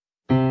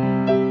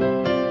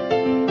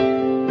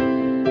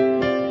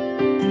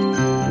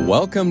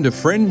Welcome to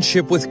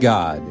Friendship with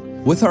God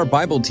with our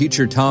Bible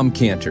teacher, Tom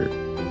Cantor.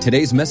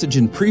 Today's message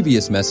and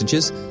previous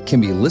messages can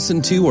be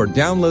listened to or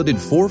downloaded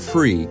for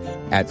free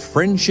at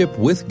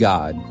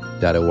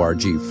friendshipwithgod.org,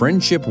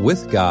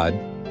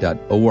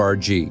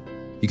 friendshipwithgod.org.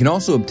 You can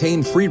also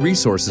obtain free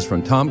resources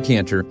from Tom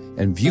Cantor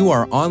and view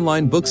our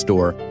online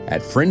bookstore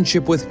at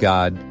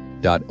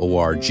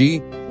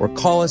friendshipwithgod.org or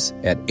call us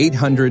at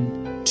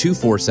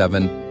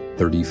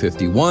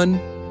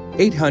 800-247-3051,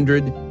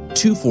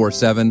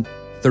 800-247-3051.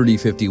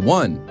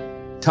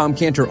 Tom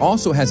Cantor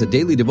also has a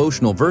daily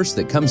devotional verse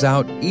that comes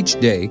out each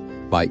day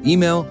by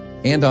email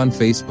and on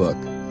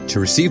Facebook. To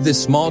receive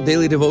this small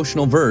daily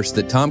devotional verse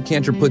that Tom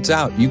Cantor puts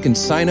out, you can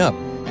sign up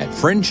at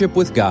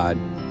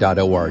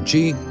friendshipwithgod.org,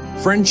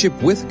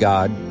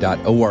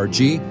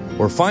 friendshipwithgod.org,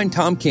 or find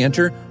Tom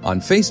Cantor on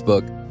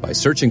Facebook by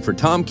searching for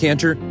Tom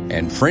Cantor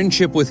and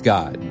Friendship with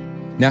God.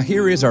 Now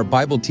here is our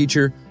Bible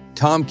teacher,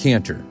 Tom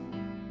Cantor.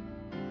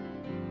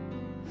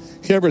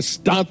 You ever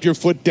stomped your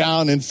foot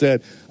down and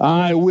said,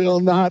 I will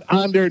not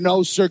under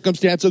no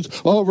circumstances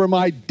over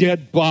my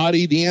dead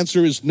body? The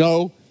answer is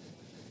no.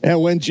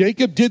 And when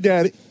Jacob did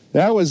that,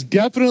 that was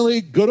definitely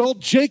good old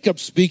Jacob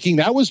speaking.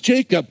 That was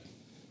Jacob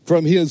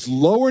from his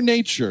lower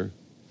nature.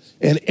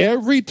 And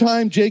every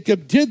time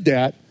Jacob did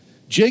that,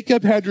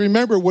 Jacob had to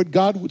remember what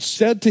God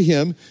said to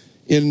him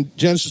in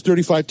Genesis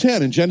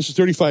 35:10. In Genesis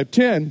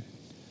 35:10,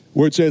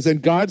 where it says,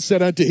 and God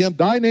said unto him,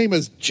 thy name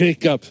is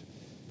Jacob.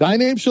 Thy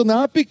name shall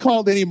not be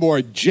called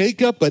anymore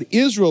Jacob, but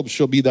Israel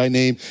shall be thy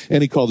name.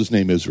 And he called his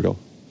name Israel.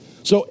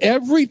 So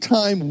every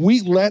time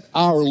we let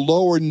our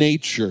lower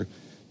nature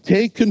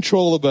take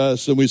control of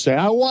us and we say,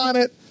 I want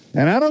it,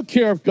 and I don't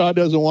care if God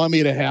doesn't want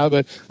me to have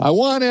it, I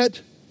want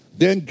it,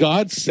 then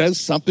God says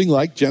something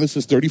like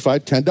Genesis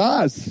 35:10 to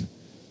us.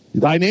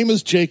 Thy name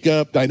is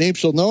Jacob, thy name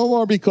shall no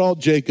more be called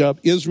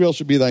Jacob, Israel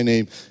shall be thy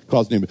name,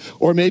 called name.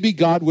 Or maybe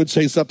God would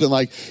say something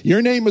like,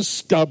 your name is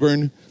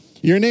stubborn,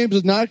 your name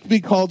does not be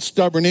called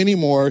stubborn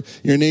anymore.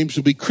 Your name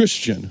should be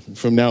Christian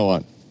from now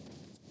on.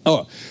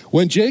 Oh,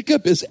 when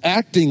Jacob is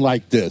acting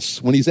like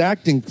this, when he's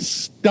acting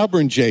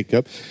stubborn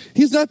Jacob,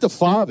 he's not the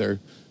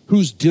father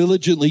who's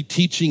diligently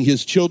teaching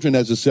his children,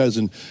 as it says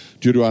in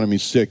Deuteronomy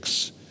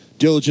 6,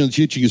 diligently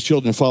teaching his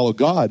children to follow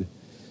God.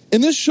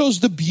 And this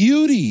shows the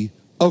beauty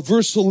of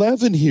verse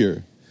 11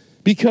 here,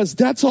 because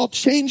that's all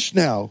changed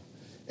now.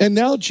 And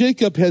now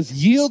Jacob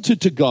has yielded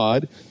to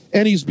God,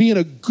 and he's being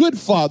a good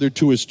father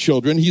to his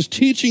children. He's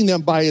teaching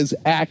them by his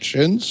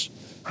actions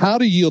how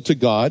to yield to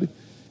God.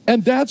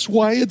 And that's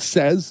why it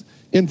says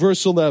in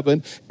verse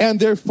 11, and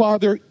their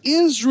father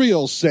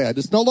Israel said,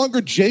 it's no longer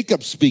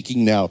Jacob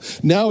speaking now.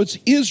 Now it's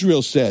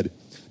Israel said.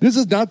 This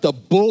is not the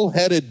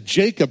bullheaded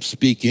Jacob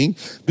speaking.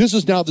 This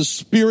is now the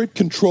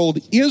spirit-controlled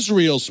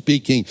Israel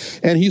speaking.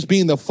 And he's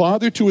being the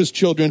father to his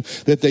children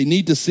that they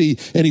need to see.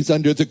 And he's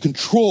under the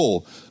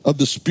control of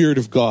the Spirit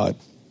of God.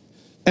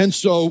 And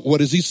so what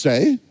does he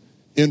say?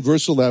 In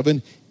verse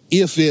 11,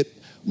 if it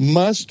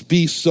must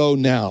be so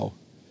now.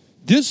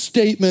 This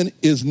statement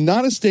is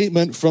not a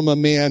statement from a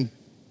man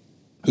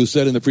who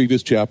said in the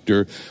previous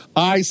chapter,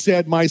 I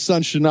said my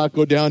son should not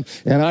go down,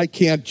 and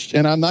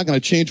I'm not going to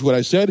change what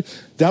I said.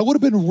 That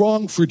would have been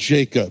wrong for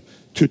Jacob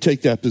to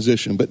take that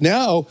position. But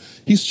now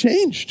he's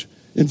changed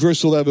in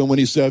verse 11 when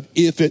he said,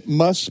 if it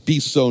must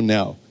be so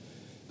now.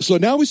 So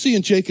now we see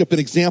in Jacob an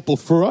example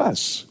for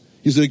us.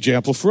 He's an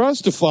example for us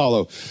to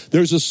follow.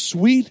 There's a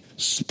sweet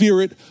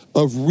spirit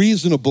of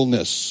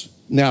reasonableness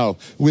now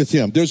with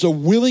him. There's a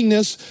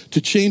willingness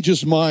to change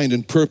his mind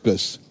and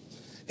purpose.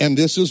 And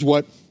this is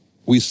what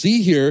we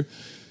see here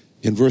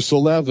in verse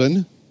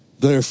 11.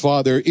 Their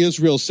father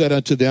Israel said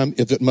unto them,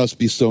 if it must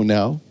be so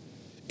now.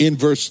 In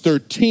verse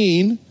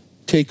 13,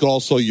 take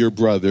also your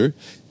brother.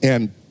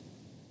 And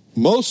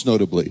most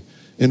notably,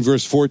 in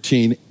verse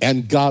 14,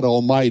 and God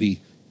Almighty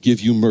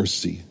give you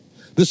mercy.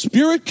 The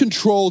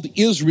Spirit-controlled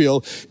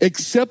Israel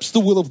accepts the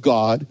will of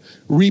God,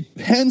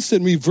 repents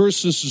and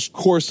reverses his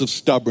course of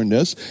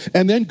stubbornness,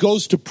 and then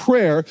goes to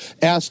prayer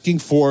asking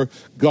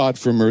God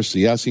for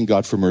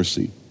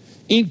mercy.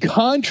 In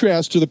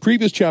contrast to the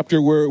previous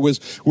chapter where it was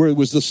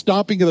the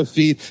stomping of the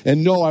feet,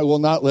 and no, I will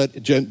not let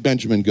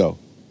Benjamin go.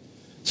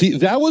 See,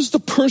 that was the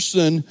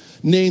person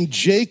named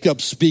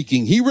Jacob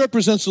speaking. He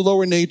represents the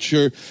lower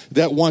nature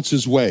that wants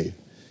his way.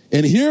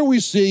 And here we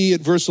see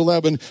in verse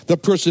 11, the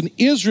person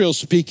Israel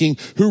speaking,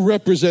 who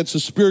represents a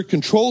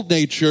spirit-controlled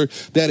nature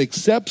that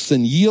accepts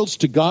and yields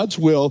to God's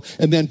will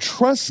and then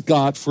trusts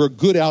God for a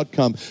good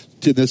outcome,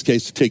 in this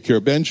case, to take care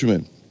of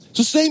Benjamin. It's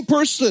the same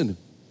person.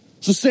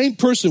 It's the same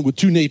person with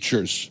two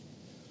natures.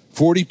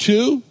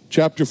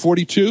 Chapter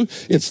 42,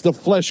 it's the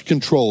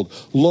flesh-controlled,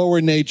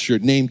 lower nature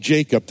named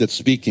Jacob that's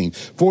speaking.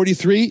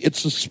 43,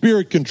 it's the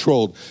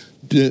spirit-controlled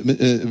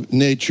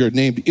nature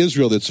named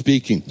Israel that's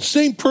speaking.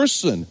 Same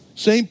person.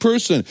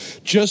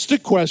 Just a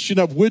question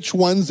of which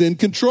one's in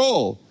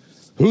control.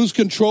 Who's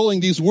controlling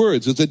these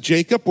words? Is it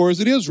Jacob or is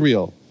it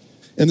Israel?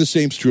 And the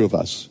same's true of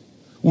us.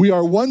 We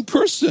are one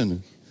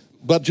person,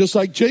 but just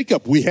like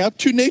Jacob, we have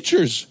two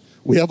natures.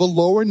 We have a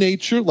lower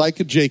nature like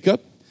a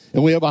Jacob,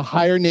 and we have a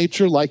higher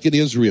nature like an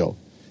Israel.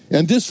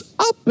 And this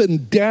up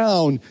and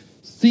down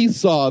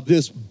seesaw,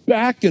 this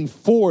back and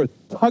forth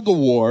tug of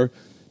war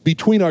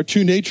between our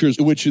two natures,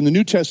 which in the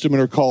New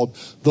Testament are called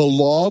the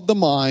law of the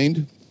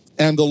mind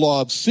and the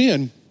law of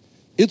sin,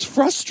 it's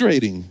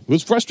frustrating. It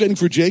was frustrating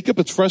for Jacob.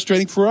 It's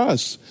frustrating for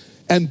us.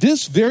 And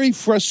this very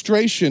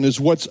frustration is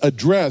what's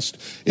addressed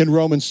in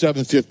Romans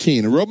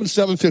 7:15. And Romans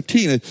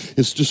 7:15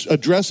 is just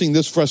addressing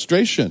this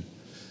frustration,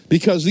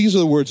 because these are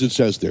the words it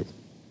says there.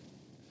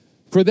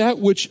 For that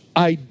which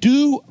I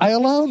do, I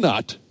allow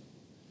not.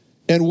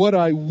 And what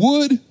I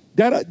would,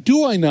 that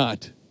do I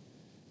not.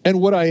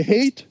 And what I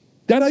hate,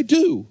 that I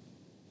do.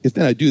 If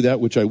then I do that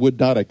which I would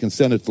not, I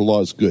consent that the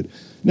law is good.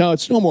 Now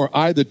it's no more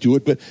I that do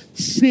it, but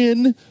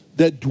sin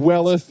that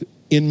dwelleth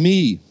in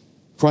me.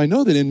 For I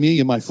know that in me,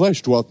 in my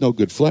flesh, dwelleth no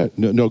good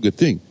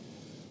thing.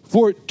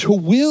 For to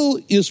will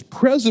is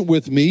present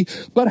with me,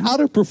 but how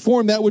to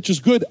perform that which is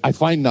good, I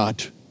find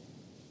not.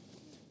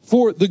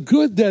 For the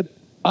good that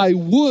I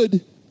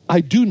would,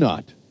 I do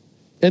not.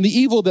 And the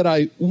evil that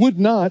I would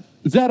not,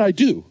 that I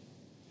do.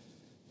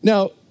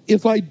 Now,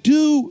 if I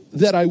do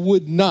that I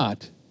would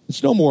not,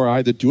 it's no more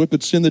I that do it,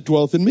 but sin that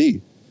dwelleth in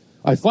me.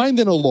 I find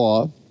in a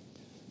law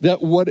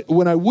that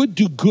when I would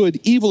do good,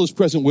 evil is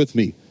present with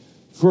me.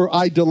 For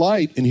I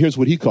delight, and here's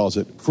what he calls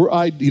it.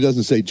 He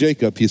doesn't say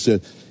Jacob, he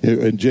said,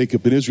 and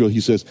Jacob in Israel,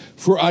 he says,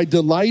 for I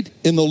delight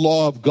in the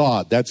law of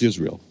God, that's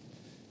Israel,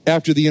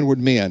 after the inward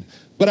man.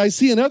 But I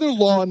see another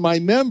law in my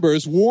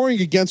members warring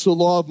against the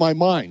law of my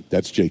mind,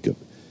 that's Jacob,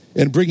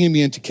 and bringing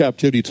me into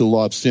captivity to the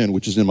law of sin,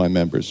 which is in my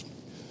members.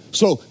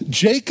 So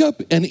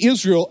Jacob and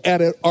Israel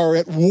are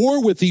at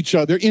war with each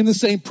other in the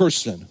same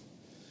person.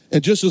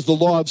 And just as the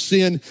law of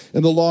sin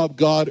and the law of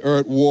God are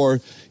at war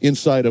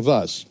inside of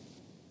us.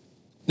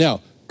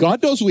 Now,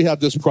 God knows we have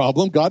this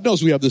problem. God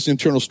knows we have this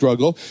internal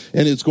struggle,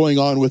 and it's going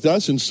on with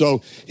us. And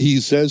so he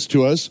says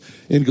to us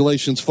in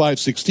Galatians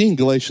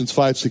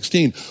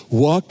 5:16,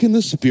 walk in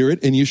the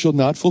Spirit, and you shall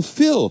not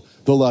fulfill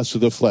the lust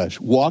of the flesh.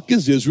 Walk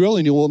as Israel,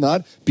 and you will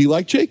not be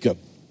like Jacob.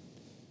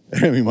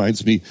 That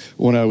reminds me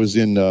when I was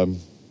in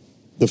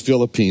the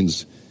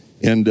Philippines,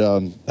 and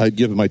I'd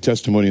given my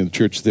testimony in the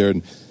church there,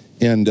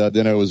 and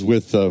then I was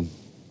with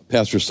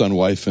pastor's son,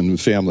 wife, and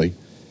family,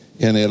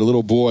 and they had a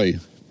little boy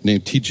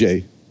named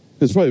TJ.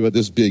 He was probably about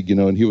this big,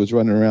 and he was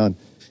running around.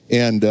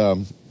 And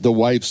the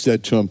wife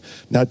said to him,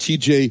 now,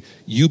 TJ,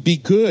 you be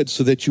good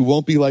so that you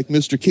won't be like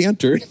Mr.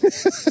 Cantor.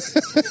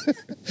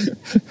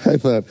 I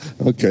thought,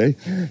 okay.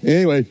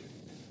 Anyway,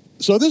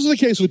 so this is the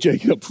case with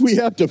Jacob. He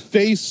had to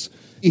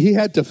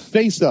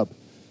face up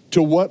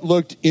to what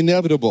looked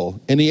inevitable.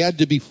 And he had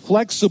to be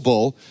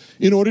flexible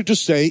in order to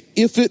say,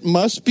 if it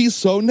must be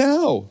so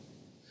now.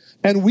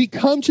 And we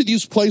come to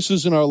these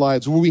places in our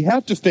lives where we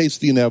have to face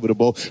the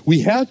inevitable. We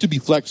have to be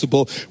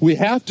flexible. We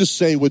have to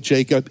say with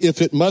Jacob,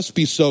 if it must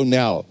be so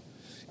now.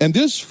 And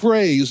this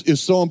phrase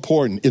is so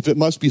important, if it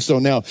must be so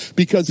now,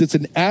 because it's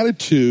an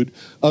attitude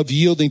of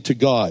yielding to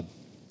God.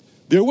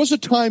 There was a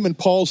time in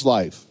Paul's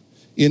life,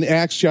 in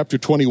Acts chapter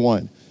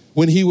 21,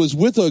 when he was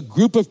with a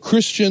group of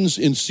Christians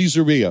in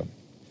Caesarea.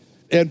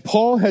 And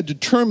Paul had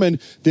determined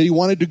that he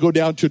wanted to go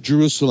down to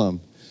Jerusalem.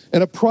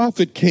 And a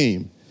prophet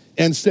came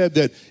and said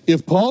that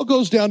if Paul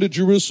goes down to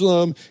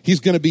Jerusalem,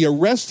 he's going to be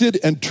arrested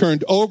and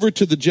turned over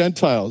to the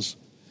Gentiles.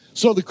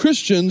 So the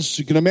Christians,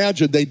 you can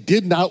imagine, they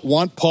did not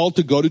want Paul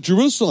to go to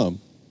Jerusalem.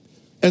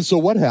 And so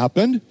what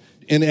happened?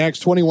 In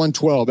Acts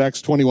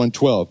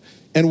 21:12,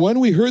 and when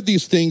we heard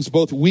these things,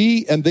 both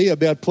we and they of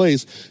that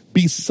place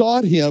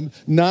besought him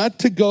not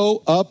to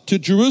go up to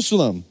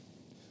Jerusalem.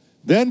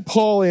 Then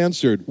Paul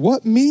answered,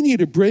 what mean ye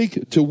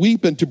to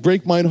weep and to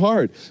break mine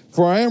heart?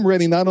 For I am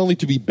ready not only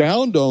to be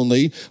bound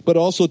only, but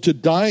also to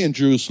die in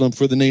Jerusalem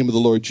for the name of the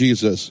Lord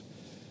Jesus.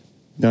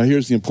 Now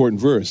here's the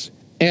important verse.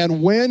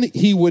 And when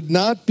he would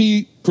not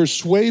be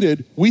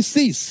persuaded, we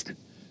ceased,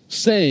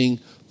 saying,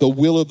 the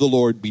will of the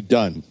Lord be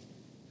done.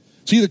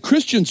 See, the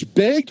Christians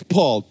begged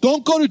Paul,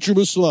 don't go to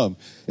Jerusalem.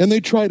 And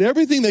they tried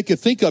everything they could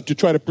think of to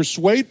try to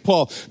persuade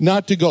Paul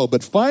not to go.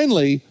 But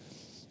finally,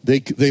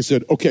 they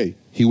said, okay,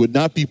 he would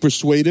not be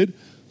persuaded,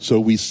 so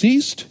we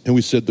ceased, and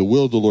we said, the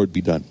will of the Lord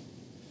be done.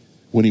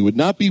 When he would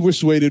not be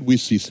persuaded, we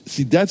ceased.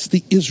 See, that's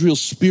the Israel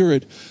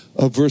spirit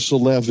of verse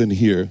 11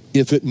 here,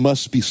 if it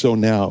must be so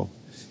now.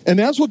 And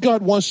that's what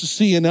God wants to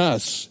see in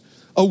us,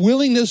 a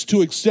willingness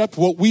to accept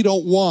what we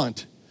don't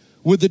want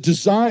with a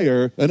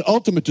desire, an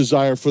ultimate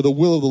desire for the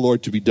will of the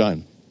Lord to be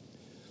done.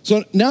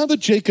 So now that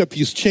Jacob,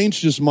 he's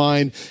changed his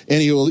mind,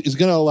 and he's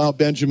going to allow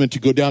Benjamin to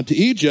go down to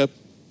Egypt,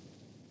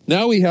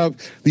 now we have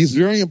these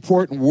very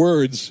important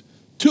words,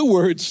 2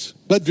 words,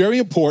 but very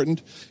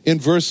important, in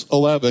verse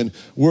 11,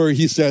 where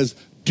he says,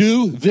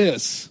 do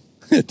this,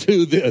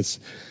 do this.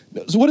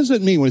 So what does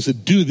it mean when he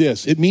said, do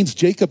this? It means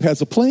Jacob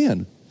has a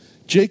plan.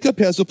 Jacob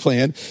has a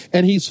plan,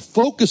 and he's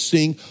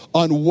focusing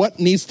on what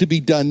needs to be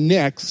done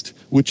next,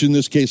 which in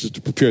this case is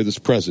to prepare this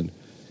present.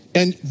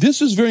 And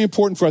this is very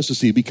important for us to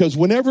see, because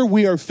whenever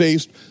we are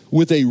faced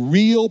with a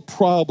real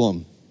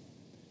problem,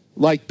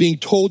 like being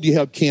told you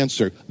have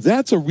cancer,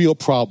 that's a real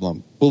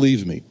problem,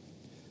 believe me.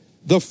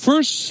 The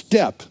first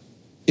step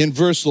in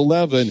verse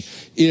 11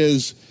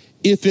 is,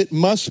 if it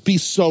must be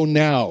so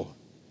now.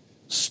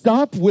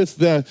 Stop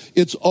with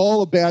it's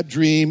all a bad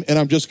dream and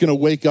I'm just going to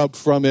wake up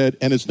from it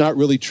and it's not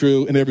really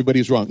true and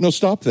everybody's wrong. No,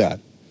 stop that.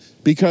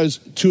 Because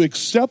to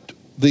accept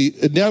the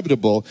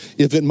inevitable,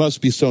 if it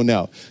must be so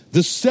now.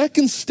 The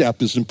second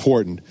step is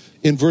important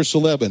in verse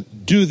 11.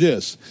 Do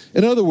this.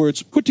 In other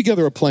words, put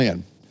together a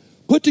plan.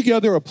 Put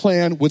together a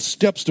plan with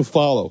steps to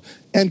follow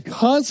and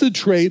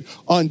concentrate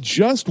on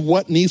just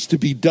what needs to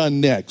be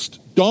done next.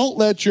 Don't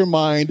let your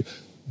mind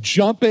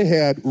jump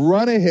ahead,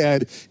 run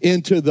ahead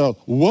into the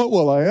what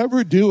will I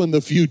ever do in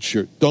the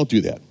future. Don't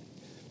do that.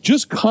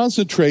 Just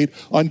concentrate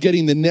on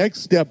getting the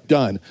next step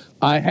done.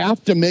 I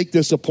have to make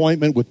this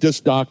appointment with this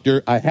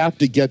doctor. I have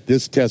to get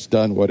this test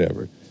done,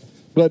 whatever.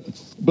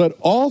 But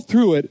all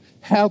through it,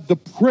 have the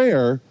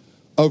prayer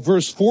of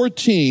verse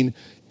 14,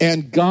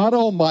 and God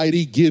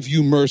Almighty give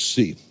you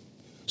mercy.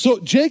 So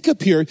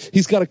Jacob here,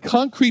 he's got a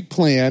concrete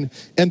plan,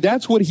 and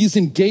that's what he's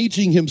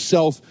engaging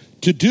himself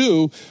to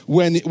do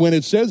when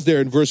it says there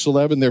in verse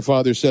 11, their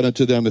father said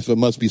unto them, if it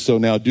must be so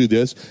now, do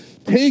this.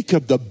 Take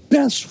of the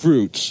best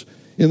fruits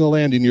in the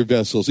land in your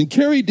vessels and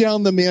carry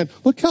down the man.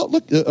 Look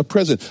a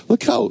present.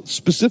 Look how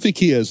specific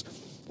he is.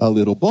 A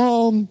little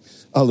balm,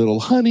 a little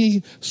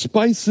honey,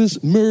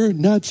 spices, myrrh,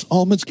 nuts,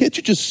 almonds. Can't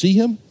you just see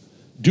him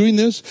doing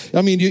this?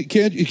 I mean,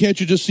 can't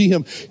you just see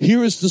him?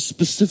 Here is the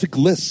specific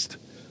list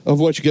of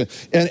what you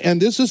get. And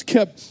this is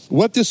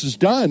what this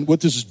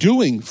is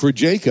doing for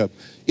Jacob,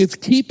 it's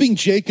keeping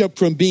Jacob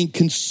from being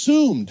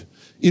consumed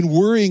in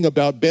worrying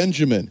about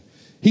Benjamin.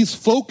 He's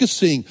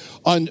focusing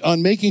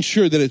on making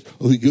sure that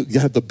you got to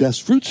have the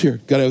best fruits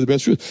here. Got to have the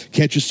best fruits.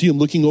 Can't you see him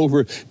looking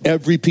over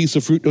every piece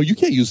of fruit? No, you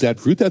can't use that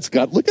fruit.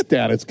 Look at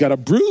that. It's got a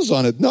bruise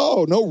on it.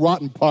 No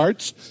rotten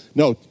parts.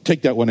 No,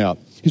 take that one out.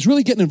 He's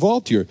really getting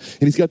involved here.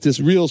 And he's got this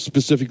real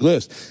specific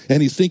list.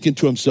 And he's thinking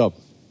to himself,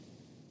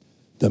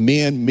 the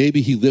man,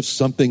 maybe he lifts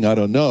something, I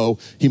don't know.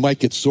 He might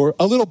get sore.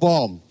 A little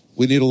balm.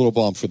 We need a little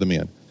balm for the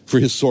man, for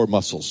his sore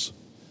muscles.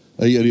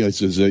 He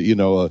says,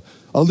 a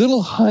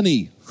little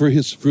honey for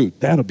his fruit.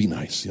 That'll be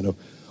nice,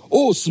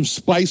 Oh, some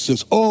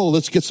spices. Oh,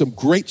 let's get some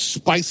great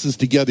spices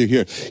together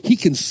here. He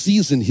can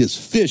season his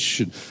fish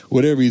and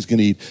whatever he's going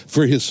to eat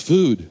for his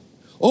food.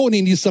 Oh, and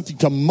he needs something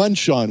to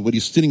munch on when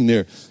he's sitting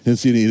there in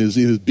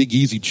his big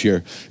easy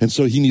chair. And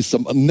so he needs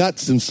some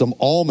nuts and some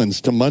almonds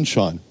to munch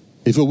on.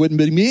 If it wouldn't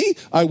be me,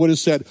 I would have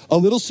said, a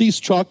little See's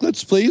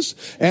chocolates, please,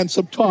 and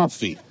some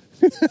toffee.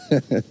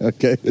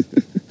 Okay.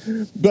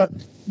 But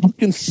you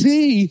can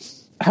see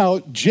how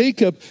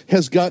Jacob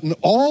has gotten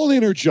all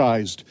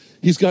energized.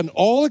 He's gotten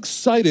all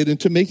excited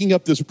into making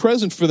up this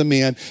present for the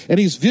man, and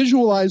he's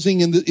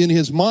visualizing in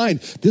his mind,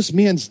 this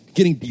man's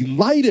getting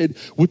delighted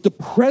with the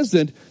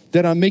present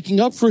that I'm making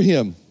up for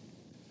him.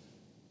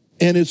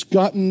 And it's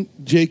gotten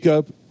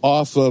Jacob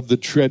off of the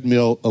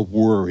treadmill of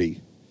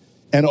worry.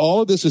 And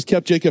all of this has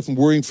kept Jacob from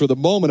worrying for the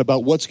moment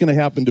about what's going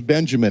to happen to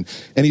Benjamin.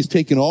 And he's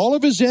taken all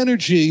of his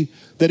energy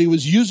that he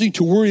was using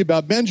to worry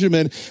about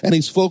Benjamin, and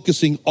he's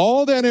focusing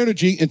all that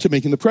energy into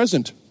making the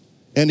present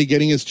and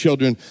getting his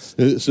children.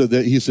 So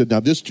that he said,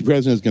 now this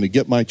present is going to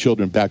get my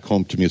children back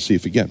home to me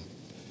safe again.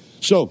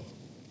 So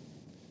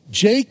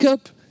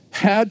Jacob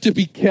had to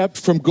be kept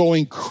from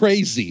going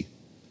crazy,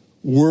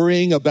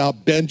 worrying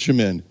about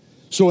Benjamin.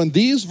 So in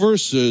these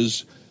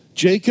verses,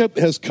 Jacob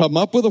has come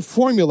up with a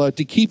formula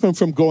to keep him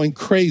from going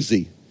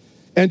crazy.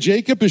 And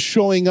Jacob is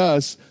showing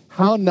us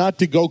how not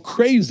to go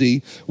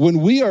crazy when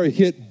we are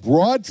hit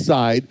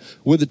broadside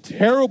with a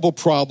terrible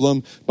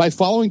problem by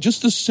following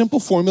just the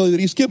simple formula that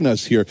he's given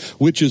us here,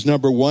 which is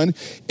number one,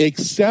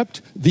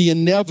 accept the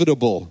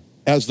inevitable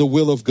as the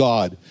will of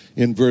God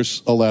in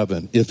verse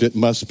 11, if it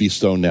must be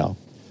so now.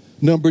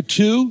 Number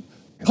two,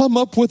 come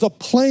up with a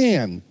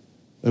plan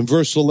in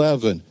verse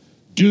 11.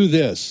 Do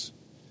this.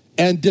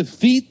 And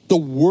defeat the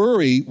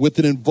worry with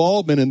an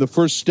involvement in the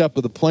first step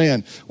of the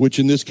plan, which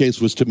in this case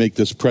was to make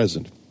this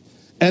present.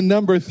 And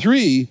number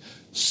three,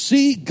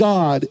 see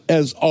God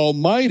as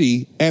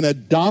Almighty and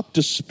adopt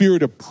a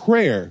spirit of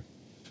prayer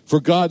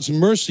for God's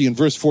mercy in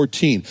verse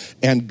 14.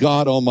 And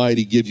God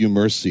Almighty give you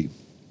mercy.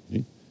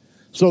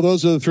 So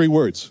those are the three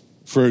words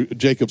for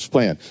Jacob's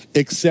plan.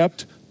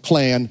 Accept,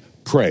 plan,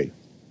 pray.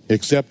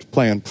 Accept,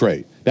 plan,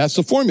 pray. That's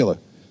the formula.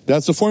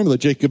 That's the formula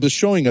Jacob is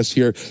showing us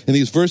here in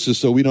these verses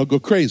so we don't go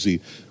crazy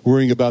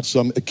worrying about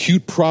some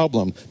acute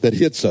problem that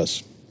hits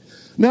us.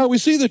 Now we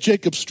see that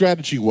Jacob's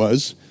strategy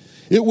was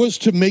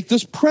to make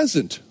this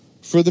present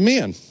for the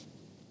man.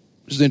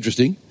 Which is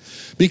interesting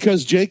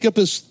because Jacob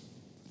is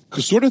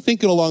sort of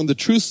thinking along the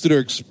truths that are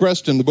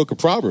expressed in the book of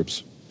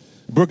Proverbs.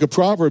 The book of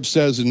Proverbs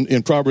says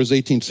in Proverbs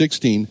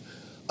 18:16,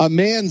 a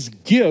man's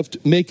gift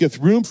maketh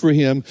room for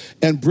him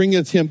and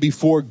bringeth him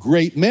before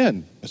great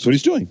men. That's what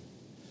he's doing.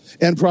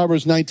 And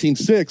Proverbs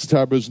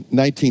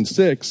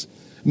 19:6,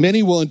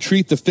 many will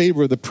entreat the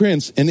favor of the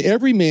prince, and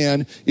every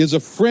man is a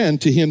friend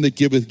to him that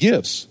giveth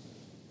gifts.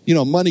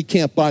 Money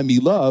can't buy me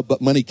love, but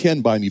money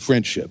can buy me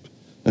friendship.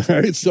 All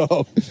right,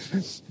 so,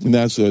 and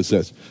that's what it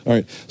says. All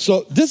right,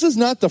 so this is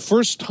not the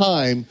first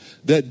time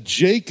that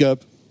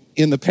Jacob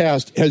in the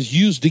past has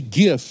used a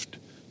gift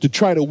to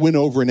try to win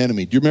over an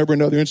enemy. Do you remember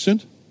another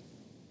incident?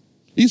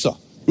 Esau.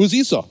 It was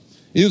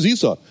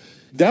Esau.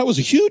 That was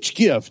a huge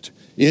gift.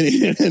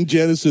 In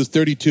Genesis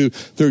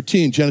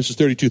 32:13, Genesis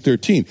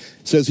 32:13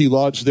 says he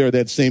lodged there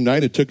that same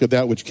night and took of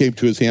that which came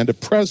to his hand a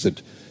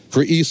present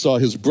for Esau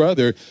his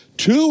brother,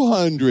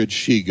 200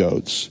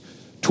 she-goats,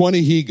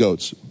 20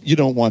 he-goats. You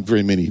don't want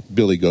very many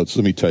billy goats,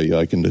 let me tell you.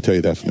 I can tell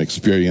you that from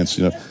experience.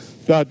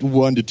 About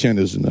 1 to 10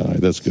 is enough.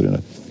 That's good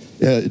enough.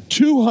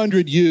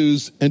 200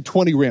 ewes and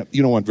 20 rams.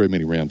 You don't want very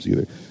many rams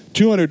either.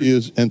 200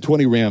 ewes and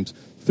 20 rams.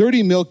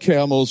 30 milk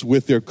camels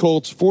with their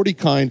colts, 40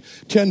 kine,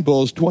 10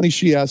 bulls, 20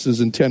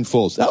 she-asses, and 10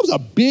 foals. That was a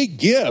big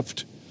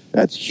gift.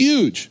 That's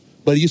huge.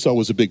 But Esau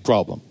was a big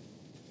problem.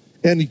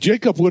 And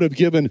Jacob would have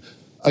given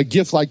a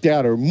gift like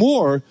that or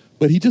more,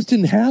 but he just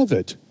didn't have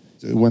it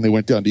when they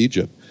went down to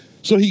Egypt.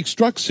 So he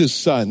instructs his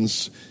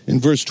sons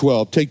in verse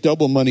 12, take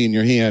double money in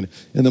your hand,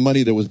 and the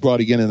money that was brought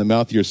again in the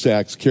mouth of your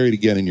sacks, carried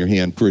again in your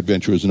hand,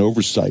 peradventure as an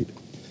oversight.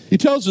 He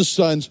tells his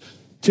sons,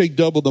 take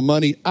double the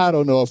money. I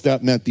don't know if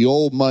that meant the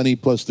old money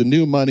plus the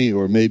new money,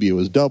 or maybe it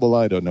was double.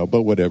 I don't know,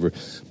 but whatever.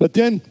 But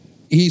then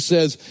he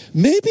says,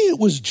 maybe it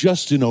was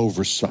just an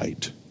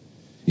oversight.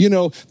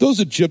 Those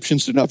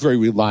Egyptians, they're not very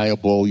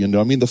reliable.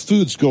 The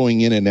food's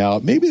going in and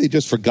out. Maybe they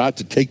just forgot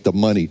to take the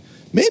money.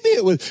 Maybe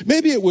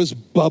it was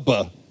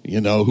Bubba,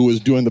 who was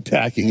doing the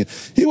packing.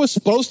 He was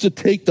supposed to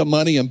take the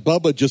money, and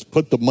Bubba just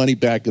put the money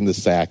back in the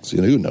sacks.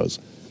 Who knows?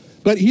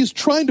 But he's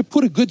trying to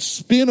put a good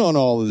spin on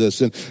all of this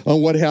and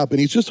on what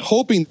happened. He's just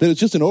hoping that it's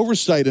just an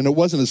oversight and it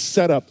wasn't a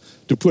setup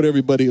to put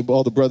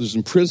all the brothers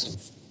in prison.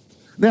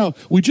 Now,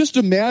 we just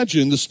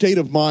imagine the state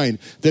of mind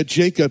that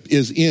Jacob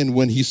is in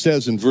when he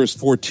says in verse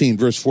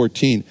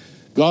 14,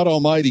 God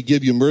Almighty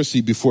give you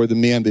mercy before the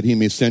man that he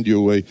may send you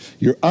away.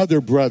 Your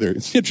other brother.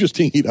 It's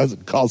interesting he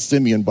doesn't call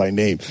Simeon by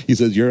name. He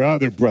says, your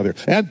other brother.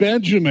 And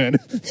Benjamin.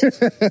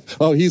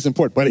 Oh, he's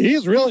important. But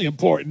he's really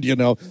important,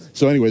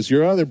 So anyways,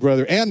 your other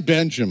brother and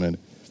Benjamin.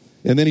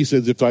 And then he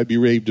says, if I be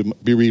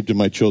bereaved of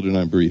my children,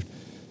 I'm bereaved.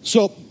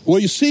 So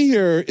what you see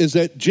here is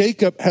that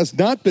Jacob has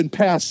not been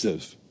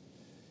passive.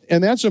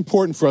 And that's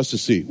important for us to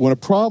see. When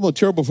a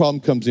terrible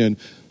problem comes in,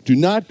 do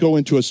not go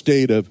into a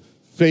state of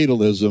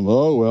fatalism.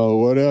 Oh, well,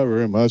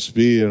 whatever. It must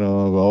be,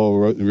 all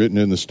written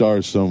in the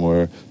stars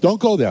somewhere. Don't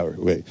go that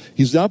way.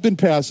 He's not been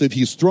passive.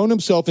 He's thrown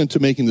himself into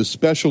making the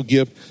special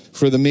gift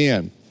for the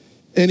man.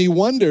 And he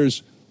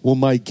wonders, will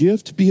my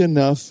gift be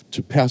enough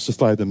to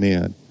pacify the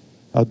man?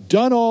 I've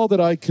done all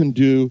that I can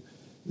do.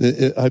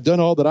 But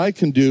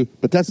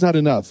that's not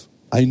enough.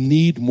 I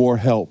need more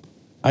help.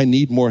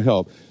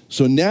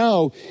 So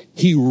now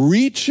he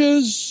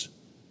reaches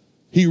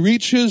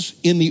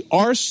in the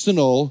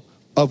arsenal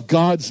of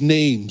God's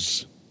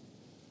names,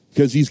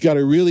 because he's got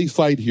to really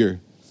fight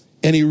here.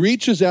 And he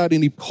reaches out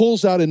and he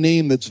pulls out a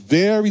name that's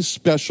very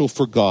special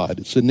for God.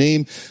 It's a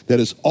name that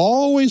has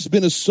always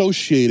been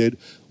associated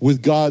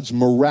with God's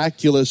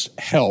miraculous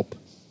help.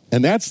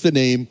 And that's the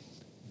name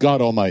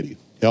God Almighty,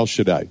 El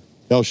Shaddai.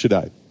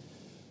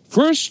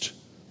 First,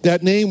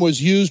 that name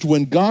was used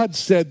when God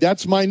said,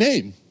 that's my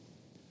name,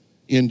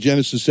 in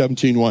Genesis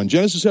 17:1.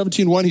 Genesis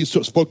 17:1, he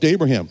spoke to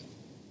Abraham.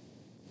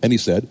 And he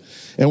said,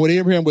 and when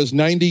Abraham was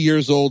 90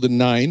 years old and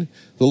 9,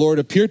 the Lord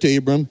appeared to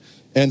Abram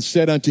and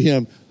said unto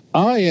him,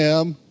 I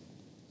am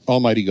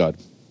Almighty God.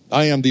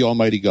 I am the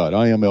Almighty God.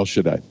 I am El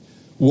Shaddai.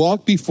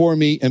 Walk before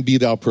me and be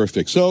thou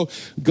perfect. So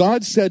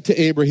God said to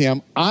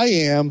Abraham, I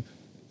am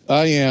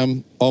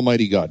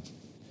Almighty God.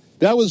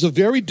 That was a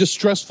very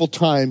distressful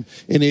time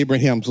in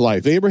Abraham's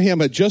life. Abraham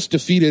had just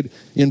defeated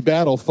in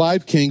battle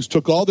 5 kings,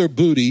 took all their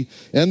booty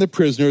and the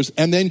prisoners,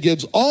 and then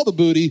gives all the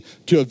booty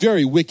to a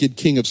very wicked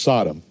king of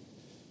Sodom.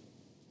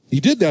 He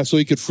did that so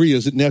he could free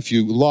his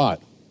nephew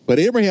Lot. But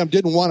Abraham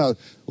didn't want to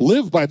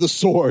live by the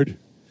sword.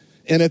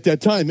 And at that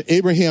time,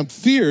 Abraham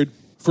feared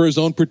for his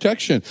own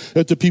protection.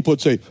 That the people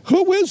would say,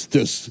 who is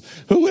this?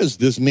 Who is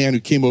this man who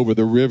came over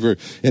the river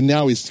and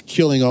now he's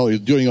doing all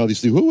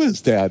these things? Who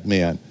is that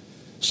man?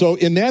 So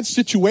in that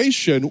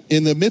situation,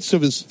 in the midst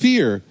of his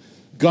fear,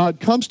 God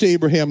comes to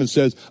Abraham and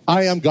says,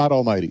 I am God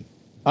Almighty.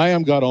 I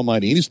am God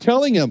Almighty. And he's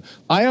telling him,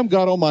 I am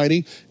God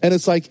Almighty. And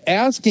it's like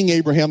asking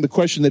Abraham the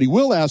question that he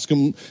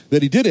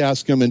did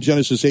ask him in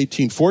Genesis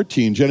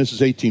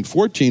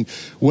 18:14,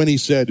 when he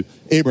said,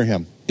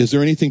 Abraham, is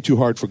there anything too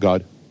hard for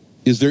God?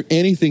 Is there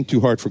anything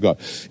too hard for God?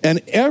 And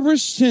ever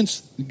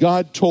since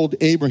God told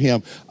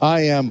Abraham,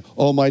 I am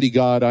Almighty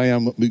God, I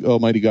am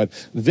Almighty God,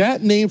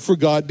 that name for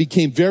God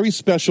became very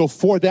special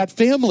for that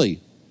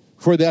family.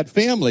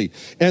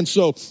 And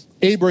so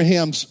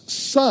Abraham's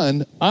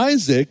son,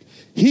 Isaac,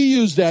 he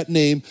used that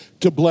name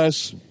to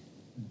bless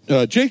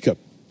Jacob.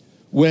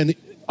 When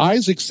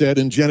Isaac said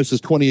in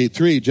Genesis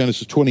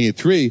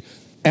 28:3,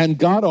 and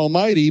God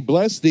Almighty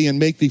bless thee and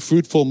make thee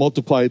fruitful,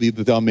 multiply thee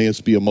that thou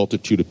mayest be a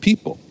multitude of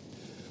people.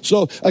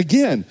 So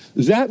again,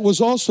 that was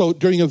also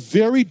during a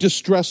very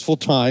distressful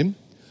time.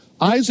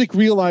 Isaac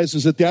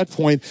realizes at that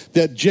point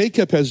that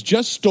Jacob has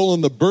just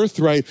stolen the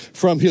birthright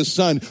from his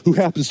son, who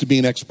happens to be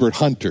an expert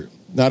hunter.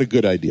 Not a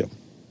good idea.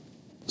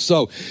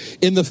 So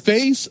in the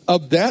face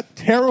of that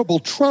terrible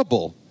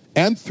trouble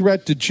and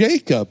threat to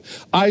Jacob,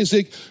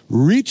 Isaac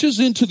reaches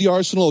into the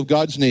arsenal of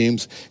God's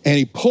names and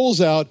he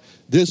pulls out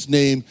this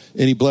name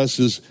and he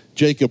blesses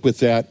Jacob with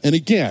that. And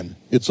again,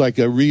 it's like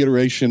a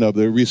reiteration of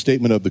the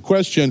restatement of the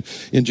question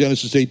in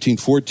Genesis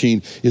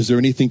 18:14, is there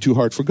anything too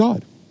hard for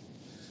God?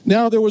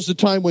 Now there was a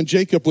time when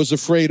Jacob was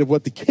afraid of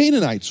what the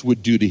Canaanites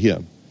would do to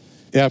him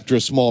after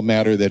a small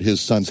matter that his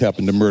sons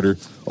happened to murder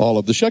all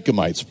of the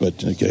Shechemites.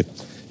 But okay.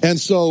 And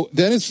so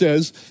then it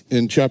says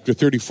in chapter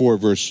 34,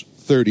 verse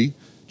 30,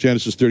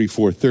 Genesis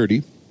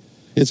 34:30,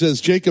 it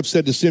says, Jacob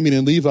said to Simeon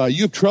and Levi,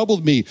 you have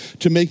troubled me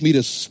to make me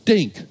to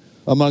stink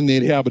among the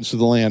inhabitants of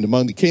the land,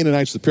 among the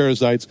Canaanites, the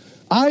Perizzites.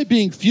 I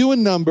being few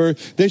in number,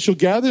 they shall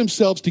gather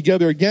themselves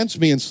together against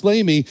me and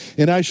slay me,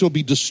 and I shall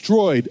be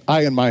destroyed,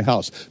 I and my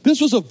house.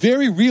 This was a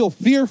very real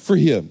fear for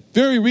him,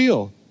 very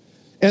real.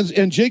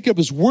 And Jacob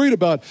is worried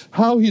about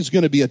how he's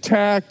going to be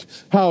attacked,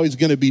 how he's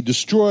going to be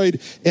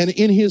destroyed. And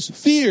in his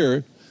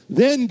fear,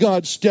 then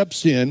God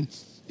steps in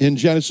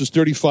Genesis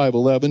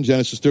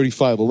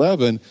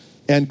 35:11,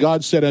 and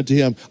God said unto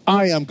him,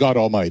 I am God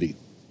Almighty.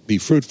 Be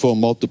fruitful,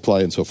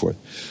 multiply, and so forth.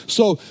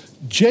 So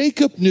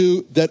Jacob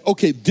knew that,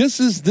 okay, this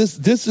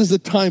is a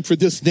time for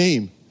this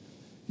name.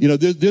 You know,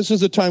 this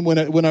is a time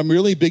when I'm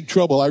really in big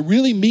trouble. I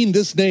really mean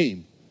this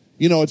name.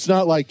 You know, it's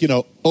not like,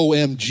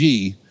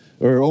 OMG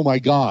or oh my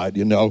God,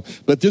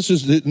 But this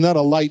is not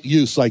a light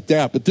use like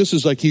that. But this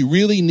is like he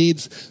really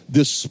needs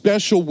this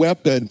special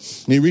weapon.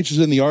 And he reaches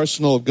in the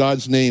arsenal of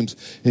God's names.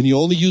 And you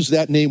only use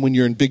that name when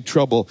you're in big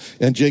trouble.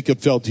 And Jacob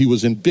felt he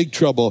was in big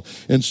trouble.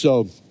 And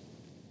so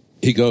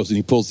he goes and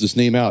he pulls this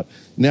name out.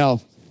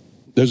 Now,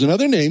 there's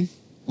another name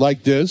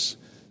like this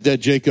that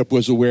Jacob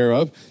was aware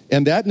of.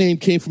 And that name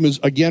came from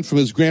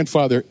his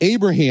grandfather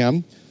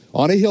Abraham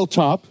on a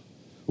hilltop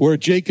where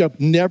Jacob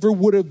never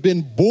would have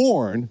been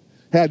born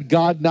had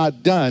God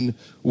not done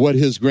what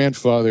his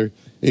grandfather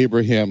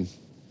Abraham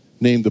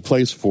named the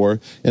place for.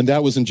 And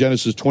that was in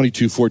Genesis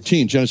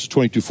 22:14. Genesis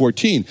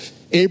 22:14.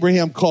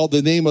 Abraham called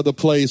the name of the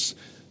place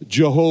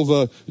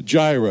Jehovah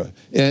Jireh.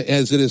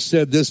 As it is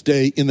said this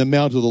day, in the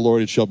mount of the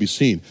Lord it shall be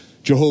seen.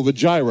 Jehovah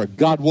Jireh,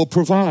 God will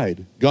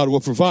provide. God will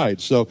provide.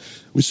 So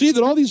we see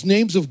that all these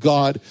names of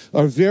God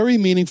are very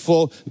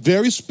meaningful,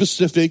 very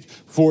specific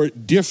for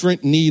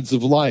different needs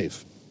of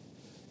life.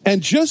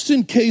 And just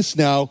in case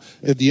now,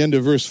 at the end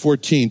of verse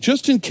 14,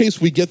 just in case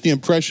we get the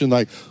impression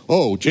like,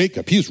 oh,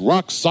 Jacob, he's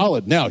rock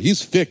solid now.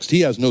 He's fixed. He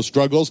has no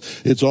struggles.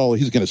 He's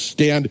going to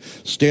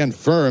stand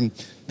firm.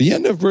 The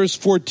end of verse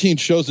 14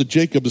 shows that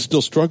Jacob is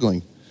still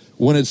struggling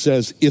when it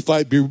says, if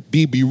I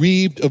be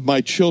bereaved of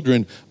my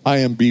children, I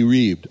am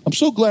bereaved. I'm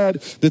so glad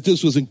that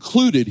this was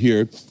included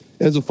here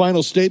as a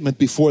final statement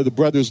before the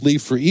brothers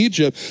leave for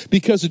Egypt,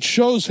 because it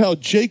shows how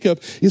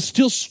Jacob is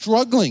still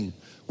struggling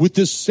with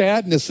this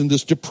sadness and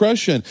this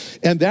depression.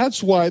 And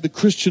that's why the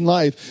Christian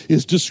life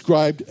is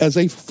described as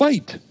a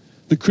fight.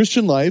 The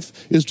Christian life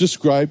is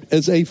described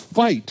as a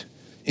fight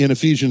in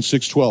Ephesians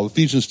 6:12.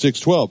 Ephesians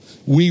 6:12.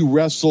 We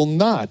wrestle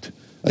not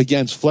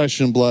against flesh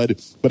and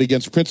blood, but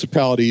against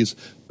principalities,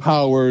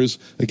 powers,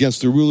 against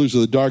the rulers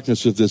of the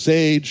darkness of this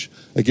age,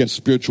 against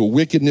spiritual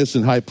wickedness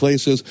in high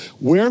places.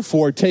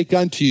 Wherefore, take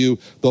unto you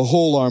the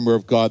whole armor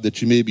of God,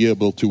 that you may be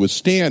able to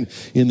withstand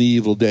in the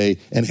evil day,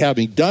 and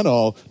having done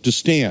all, to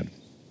stand.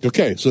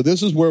 Okay, so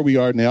this is where we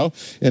are now,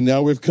 and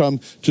now we've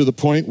come to the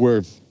point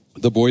where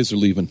the boys are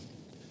leaving,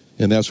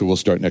 and that's where we'll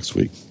start next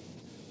week.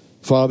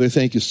 Father,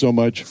 thank you so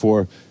much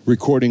for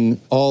recording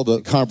all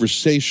the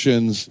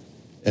conversations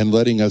and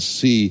letting us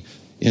see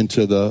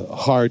into the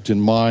heart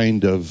and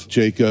mind of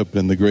Jacob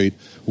and the great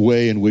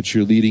way in which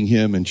you're leading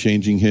him and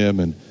changing him,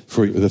 and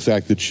for the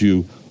fact that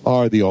you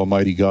are the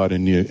Almighty God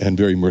and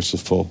very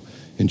merciful.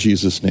 In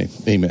Jesus' name,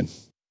 amen.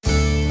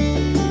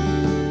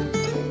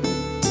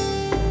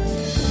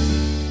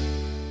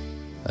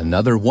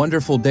 Another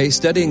wonderful day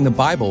studying the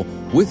Bible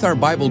with our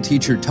Bible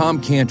teacher,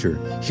 Tom Cantor,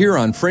 here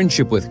on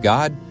Friendship with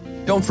God.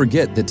 Don't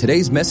forget that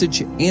today's message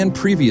and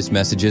previous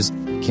messages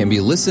can be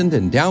listened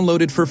and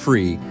downloaded for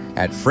free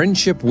at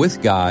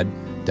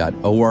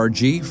friendshipwithgod.org,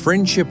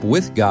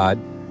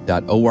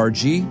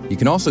 friendshipwithgod.org. You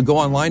can also go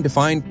online to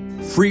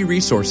find free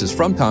resources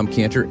from Tom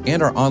Cantor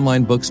and our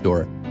online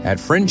bookstore at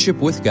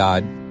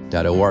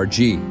friendshipwithgod.org.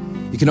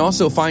 You can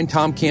also find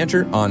Tom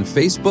Cantor on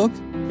Facebook,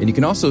 and you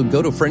can also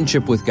go to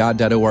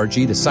friendshipwithgod.org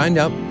to sign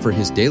up for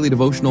his daily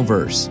devotional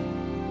verse.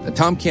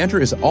 Tom Cantor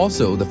is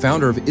also the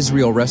founder of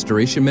Israel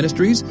Restoration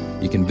Ministries.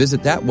 You can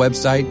visit that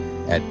website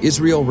at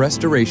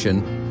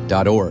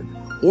israelrestoration.org.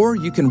 Or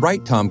you can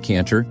write Tom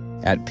Cantor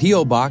at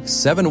P.O. Box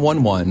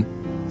 711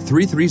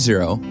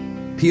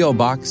 330, P.O.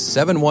 Box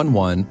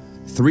 711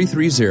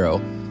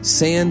 330,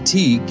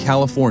 Santee,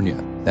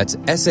 California. That's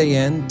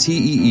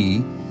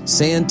Santee,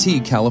 Santee,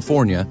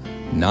 California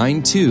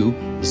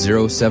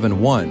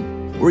 92071.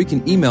 Or you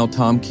can email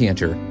Tom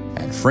Cantor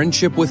at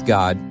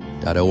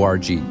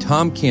friendshipwithgod.org.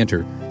 Tom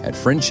Cantor at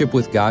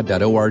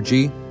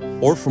friendshipwithgod.org.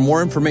 Or for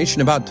more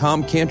information about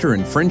Tom Cantor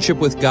and Friendship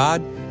with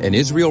God and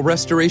Israel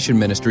Restoration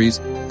Ministries,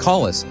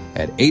 call us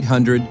at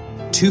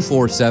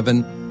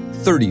 800-247-3673.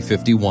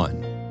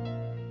 3051.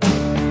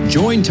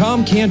 Join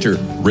Tom Cantor,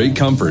 Ray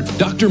Comfort,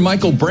 Dr.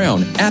 Michael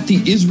Brown at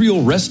the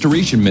Israel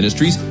Restoration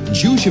Ministries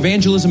Jewish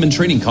Evangelism and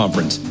Training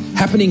Conference,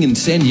 happening in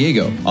San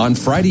Diego on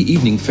Friday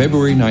evening,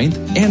 February 9th,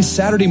 and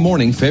Saturday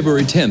morning,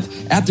 February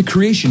 10th, at the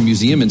Creation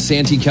Museum in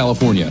Santee,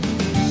 California.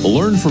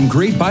 Learn from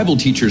great Bible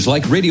teachers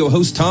like radio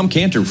host Tom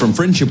Cantor from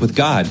Friendship with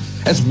God,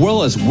 as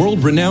well as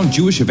world-renowned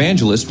Jewish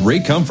evangelist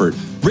Ray Comfort,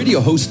 radio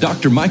host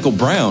Dr. Michael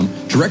Brown,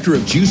 Director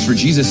of Jews for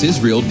Jesus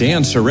Israel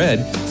Dan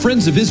Sered,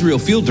 Friends of Israel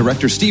Field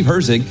Director Steve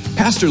Herzig,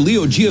 Pastor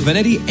Leo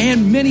Giovanetti,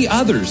 and many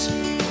others.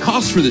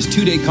 Cost for this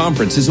 2-day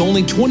conference is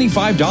only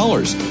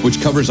 $25,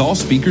 which covers all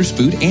speakers,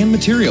 food, and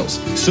materials.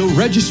 So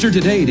register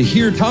today to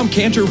hear Tom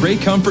Cantor, Ray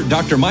Comfort,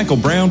 Dr. Michael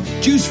Brown,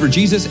 Jews for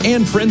Jesus,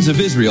 and Friends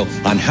of Israel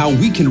on how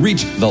we can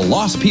reach the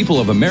lost people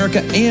of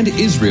America and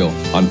Israel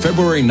on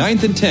February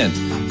 9th and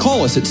 10th.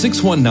 Call us at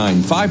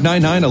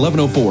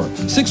 619-599-1104,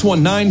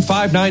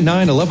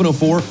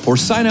 619-599-1104, or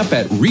sign up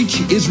at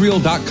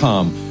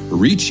reachisrael.com,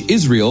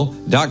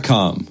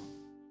 reachisrael.com.